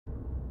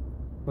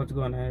What's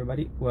going on,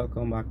 everybody?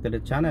 Welcome back to the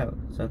channel.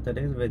 So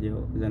today's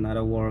video is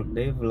another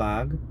workday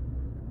vlog.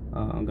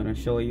 I'm gonna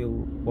show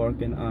you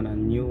working on a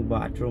new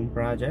bathroom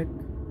project,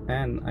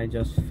 and I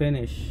just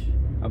finished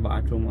a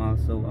bathroom,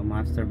 also a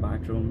master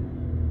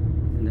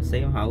bathroom in the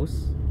same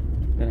house.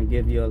 Gonna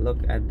give you a look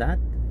at that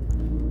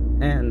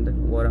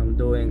and what I'm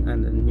doing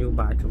on the new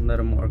bathroom that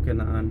I'm working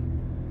on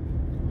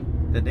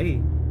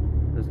today.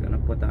 Just gonna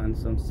put on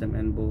some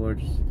cement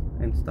boards,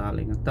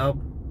 installing a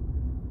tub,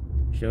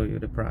 show you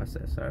the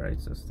process. All right,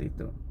 so stay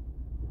tuned.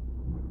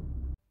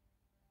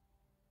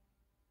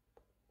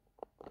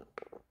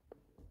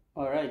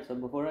 Alright, so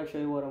before I show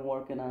you what I'm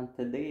working on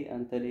today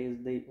and today's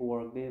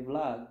workday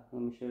vlog,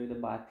 let me show you the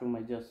bathroom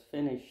I just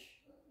finished,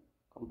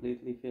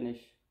 completely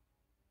finished.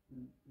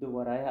 Do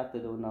what I have to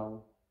do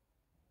now.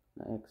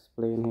 I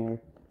explain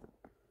here.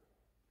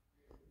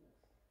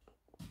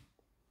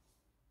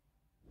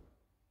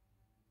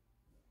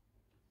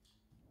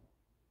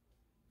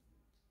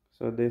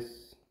 So this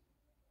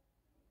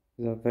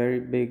is a very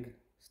big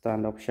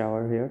stand-up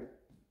shower here.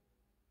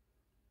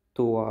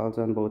 2 walls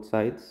on both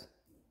sides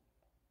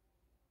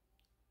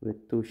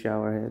with 2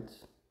 shower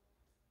heads.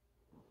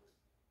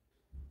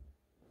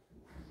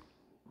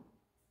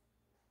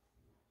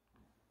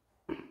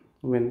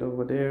 Window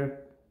over there,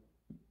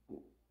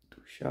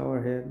 2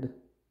 shower head,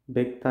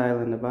 big tile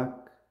in the back.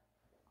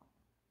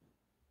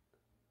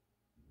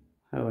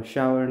 Have a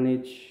shower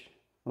niche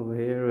over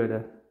here with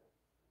a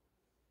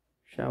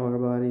shower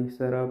body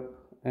setup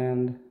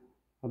and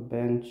a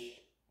bench.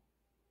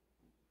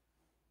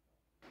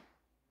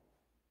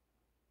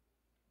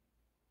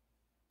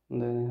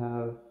 And then you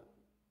have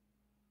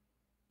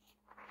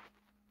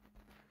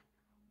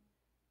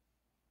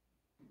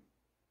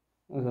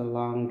there's a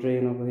long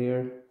drain over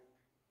here.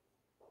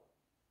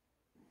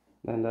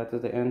 Then that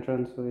is the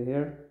entrance over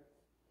here.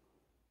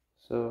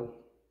 So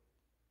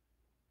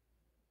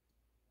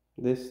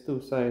this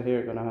 2 side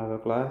here gonna have a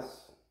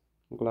glass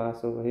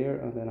over here,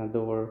 and then a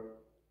door,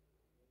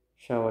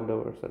 shower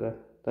door. So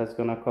that's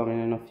gonna come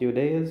in a few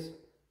days.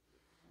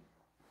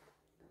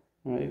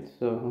 Right,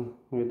 so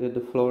we did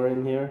the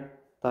flooring here,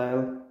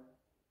 tile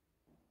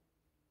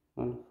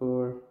on the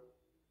floor,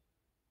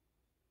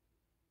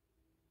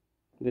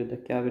 did the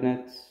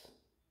cabinets,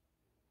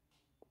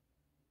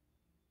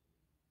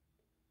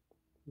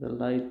 the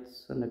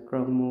lights and the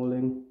crumb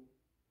molding.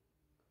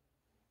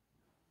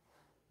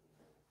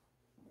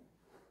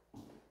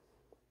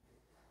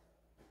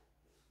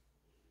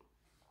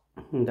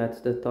 And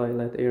that's the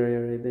toilet area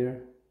right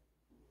there.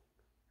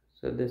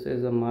 So this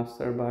is a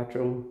master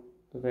bathroom,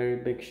 a very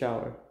big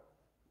shower.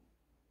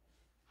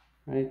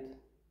 Right,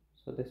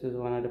 so this is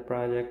one of the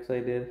projects I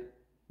did.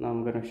 Now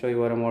I'm going to show you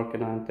what I'm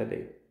working on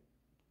today.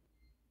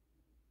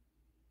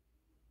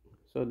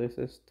 So this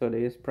is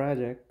today's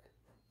project.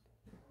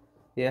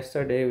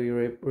 Yesterday we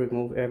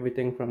removed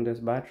everything from this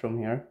bathroom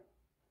here.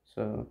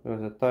 So there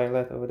was a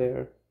toilet over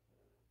there,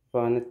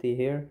 vanity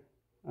here,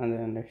 and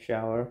then the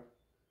shower.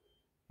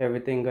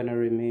 Everything gonna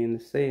remain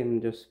the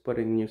same, just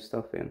putting new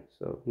stuff in.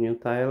 So new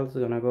tiles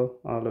gonna go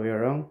all the way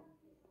around.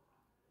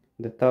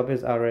 The tub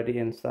is already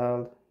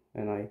installed,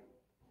 and I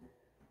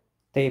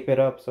tape it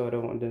up so I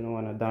didn't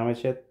want to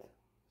damage it.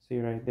 See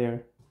right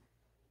there,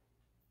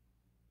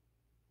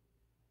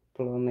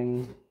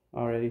 plumbing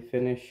already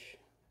finished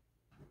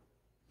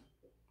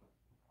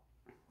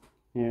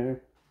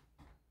here.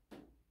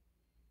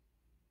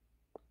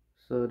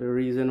 So the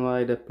reason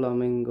why the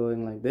plumbing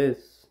going like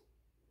this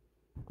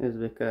is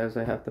because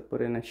I have to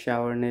put in a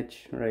shower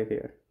niche right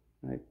here,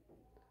 right?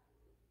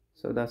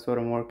 So that's what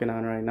I'm working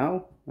on right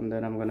now, and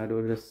then I'm gonna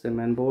do the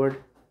cement board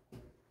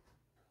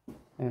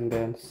and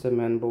then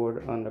cement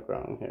board on the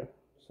ground here.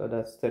 So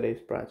that's today's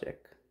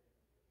project.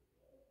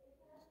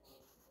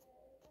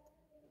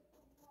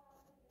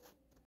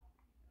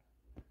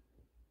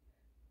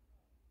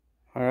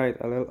 All right,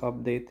 a little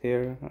update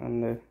here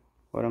on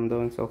what I'm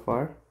doing so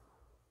far.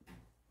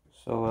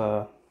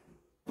 So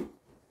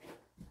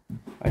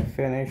I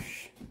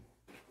finished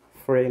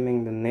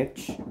framing the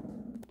niche.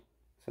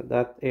 So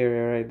that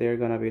area right there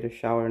gonna be the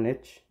shower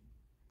niche,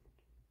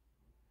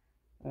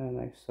 and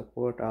I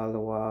support all the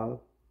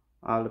wall.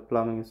 All the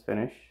plumbing is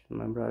finished.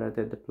 My brother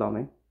did the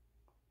plumbing.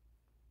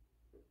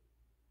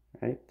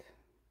 Right.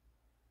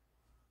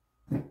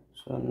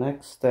 So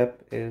next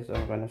step is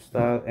I'm gonna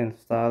start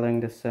installing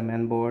the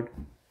cement board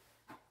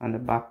on the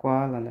back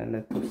wall and then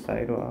the 2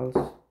 side walls.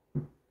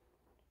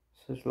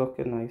 So it's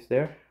looking nice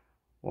there.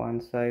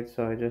 One side,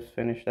 so I just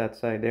finished that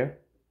side there.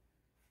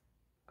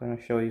 Gonna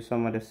show you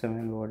some of the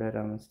cement board that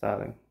I'm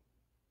installing.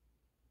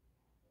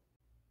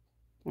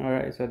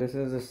 Alright, so this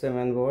is the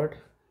cement board,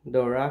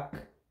 door rack.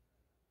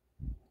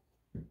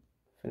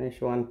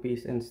 Finish one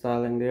piece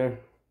installing there.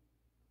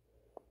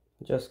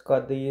 Just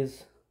cut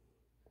these.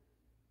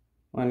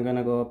 One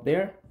gonna go up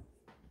there,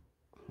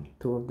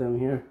 2 of them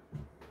here,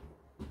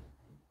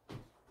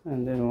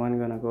 and then one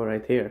gonna go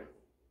right here.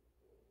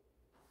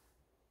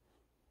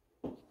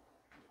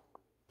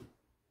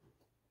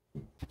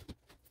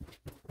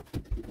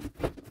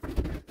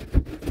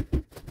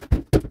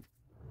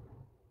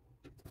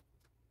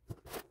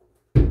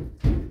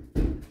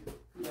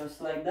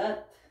 just like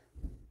that.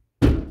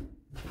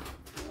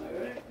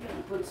 Alright,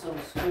 gonna put some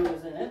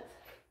screws in it.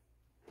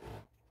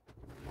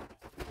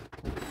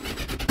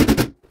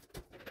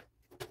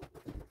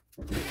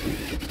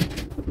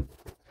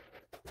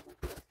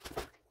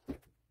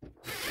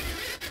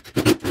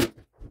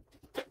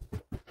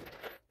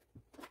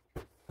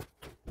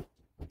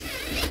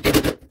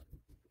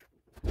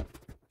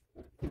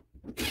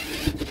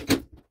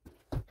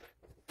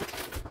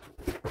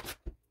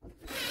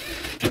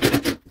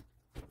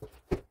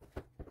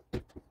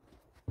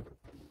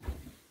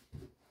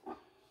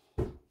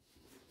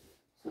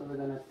 So we're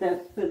gonna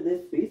test fit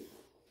this piece.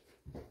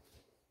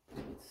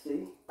 Let's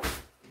see if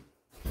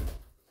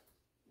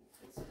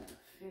it's gonna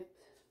fit.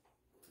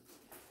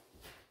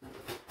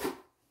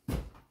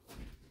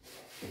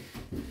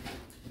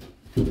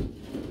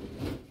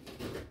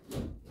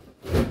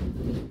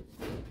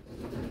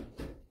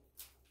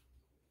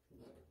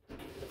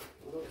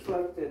 Looks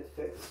like it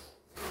fits.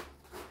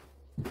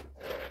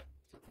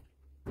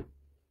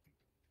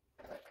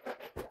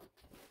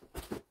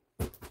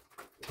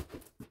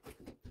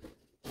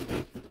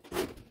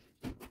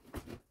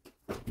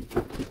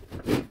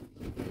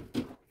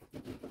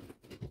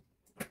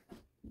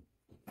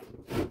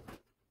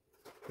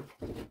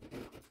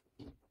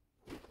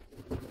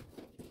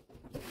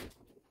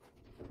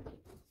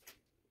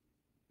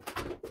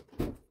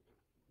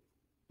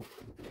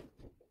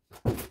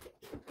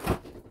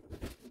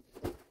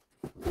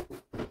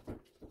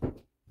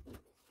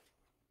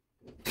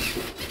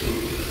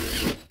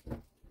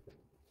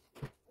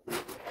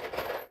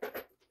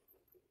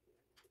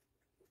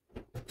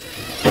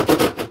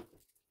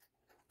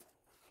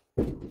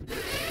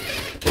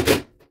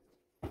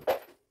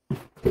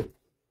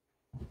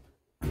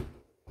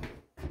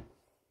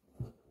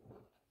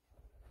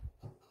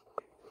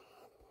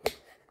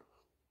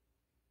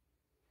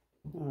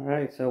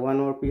 Alright, so one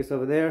more piece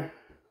over there,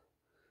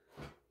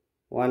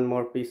 one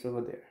more piece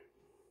over there.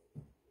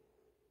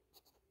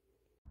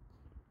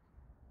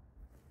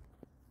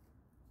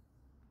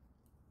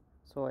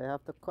 So I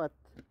have to cut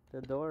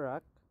the door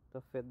rack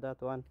to fit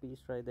that one piece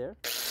right there.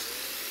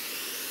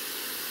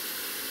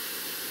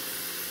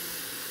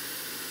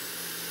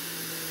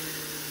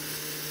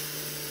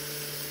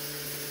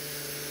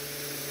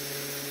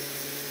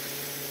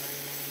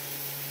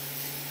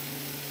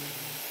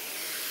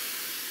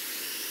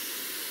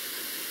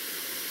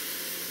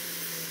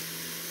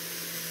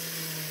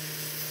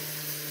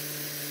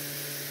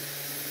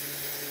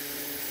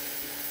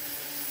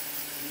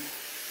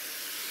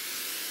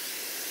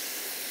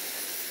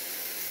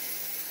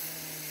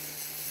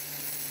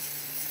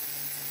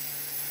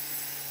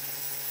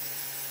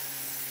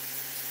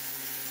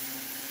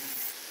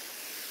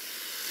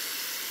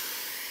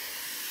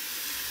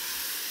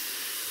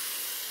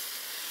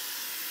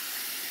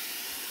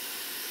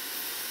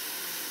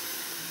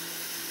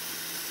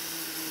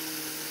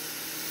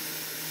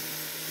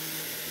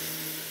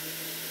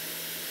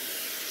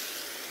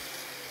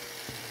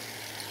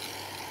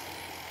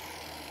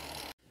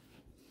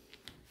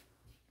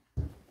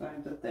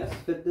 Time to test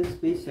fit this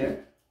piece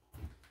here.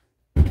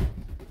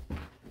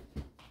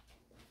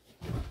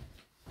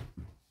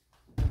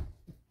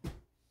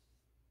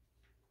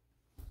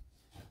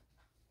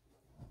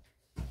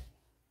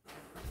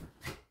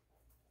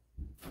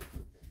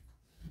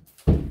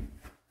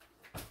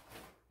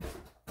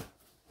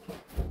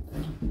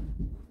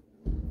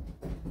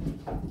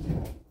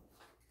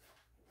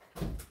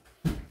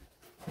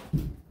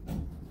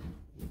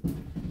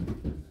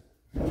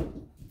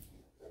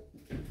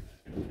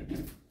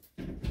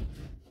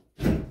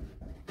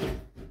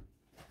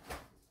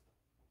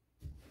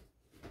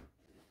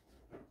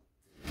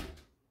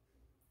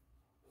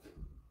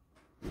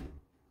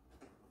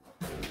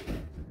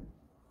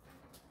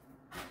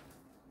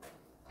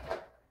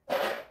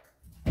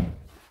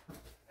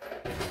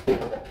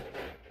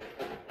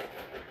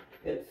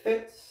 It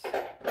fits.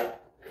 I'm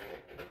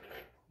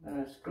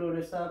gonna screw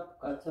this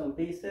up, cut some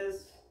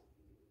pieces,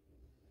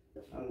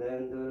 and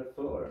then do the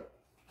floor.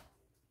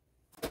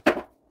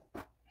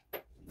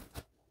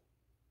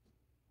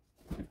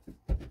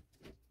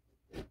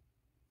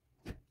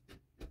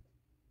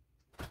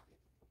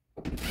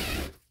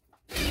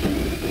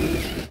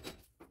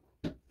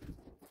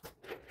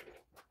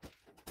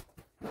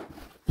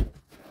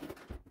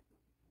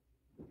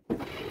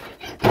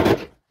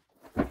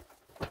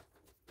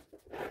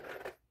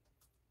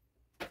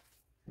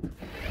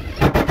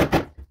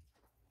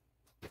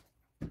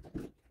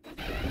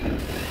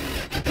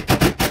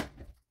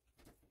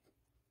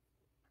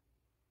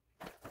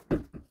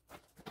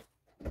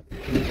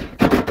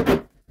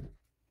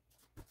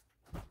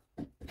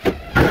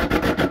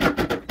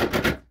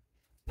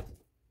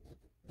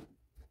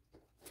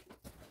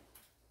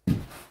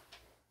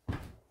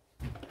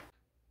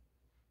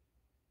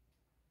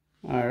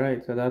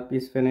 Alright, so that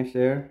piece finished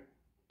there.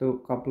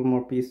 Do a couple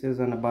more pieces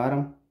on the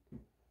bottom,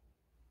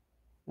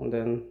 and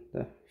then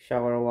the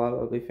shower wall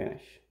will be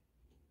finished.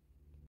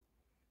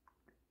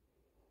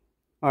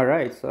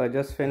 Alright, so I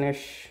just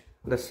finished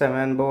the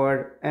cement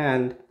board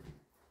and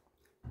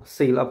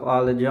seal up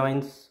all the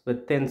joints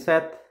with thin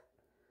set.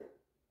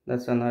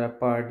 That's another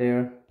part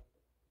there.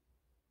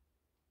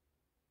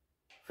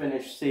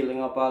 Finish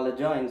sealing up all the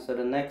joints. So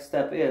the next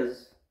step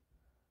is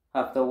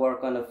have to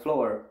work on the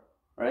floor,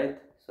 right?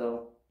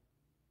 So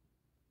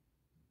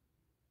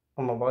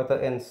I'm about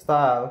to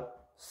install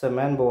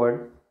cement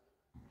board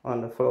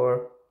on the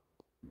floor.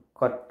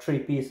 Cut 3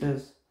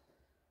 pieces,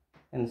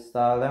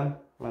 install them,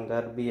 and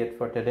that'll be it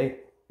for today.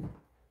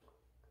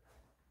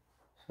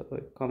 So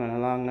it's coming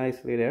along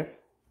nicely there.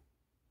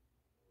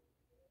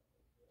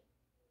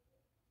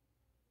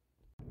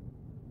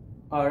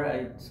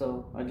 Alright,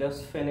 so I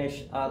just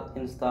finished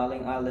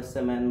installing all the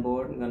cement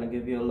board. I'm gonna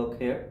give you a look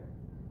here.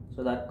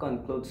 So that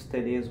concludes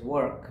today's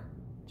work.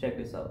 Check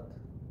this out.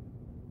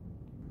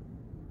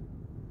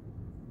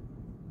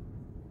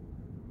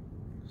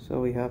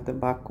 So we have the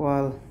back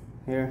wall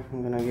here.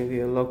 I'm gonna give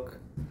you a look.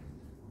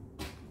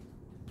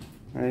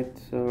 Right,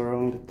 so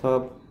around the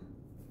tub.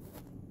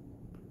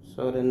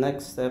 So the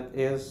next step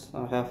is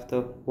I have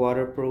to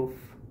waterproof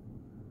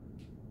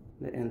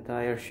the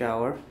entire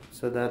shower.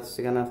 So that's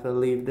gonna have to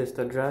leave this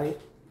to dry.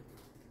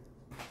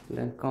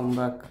 Then come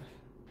back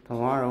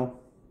tomorrow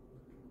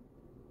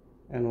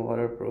and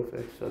waterproof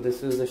it. So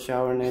this is the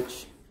shower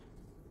niche.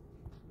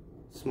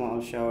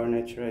 Small shower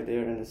niche right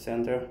there in the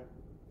center.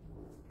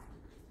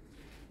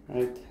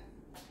 Right.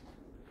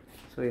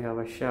 So you have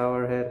a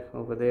shower head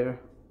over there.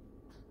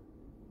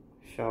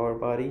 Shower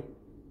body.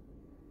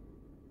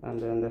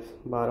 And then the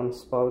bottom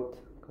spout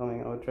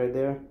coming out right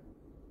there.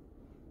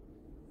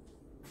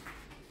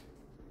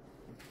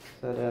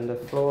 So then the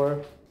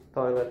floor,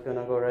 toilet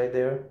gonna go right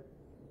there.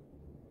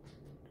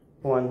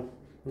 One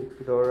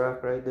door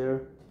rack right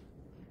there.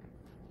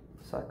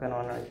 Second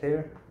one right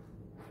there.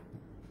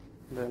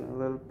 Then a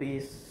little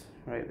piece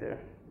right there.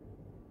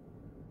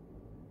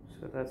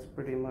 So that's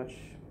pretty much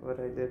what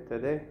I did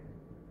today.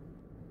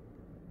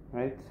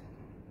 Right?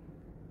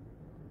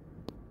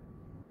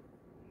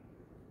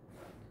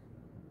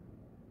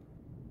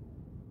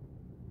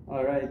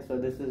 Alright, so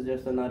this is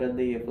just another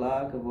day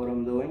vlog of what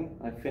I'm doing.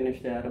 I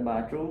finished the other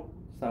bathroom,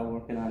 start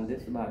working on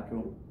this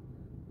bathroom.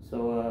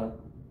 So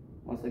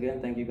once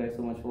again, thank you guys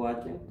so much for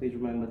watching. Please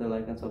remember to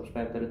like and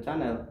subscribe to the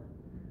channel.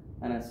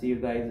 And I'll see you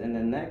guys in the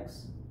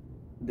next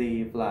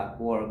day vlog,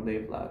 work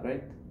day vlog,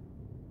 right?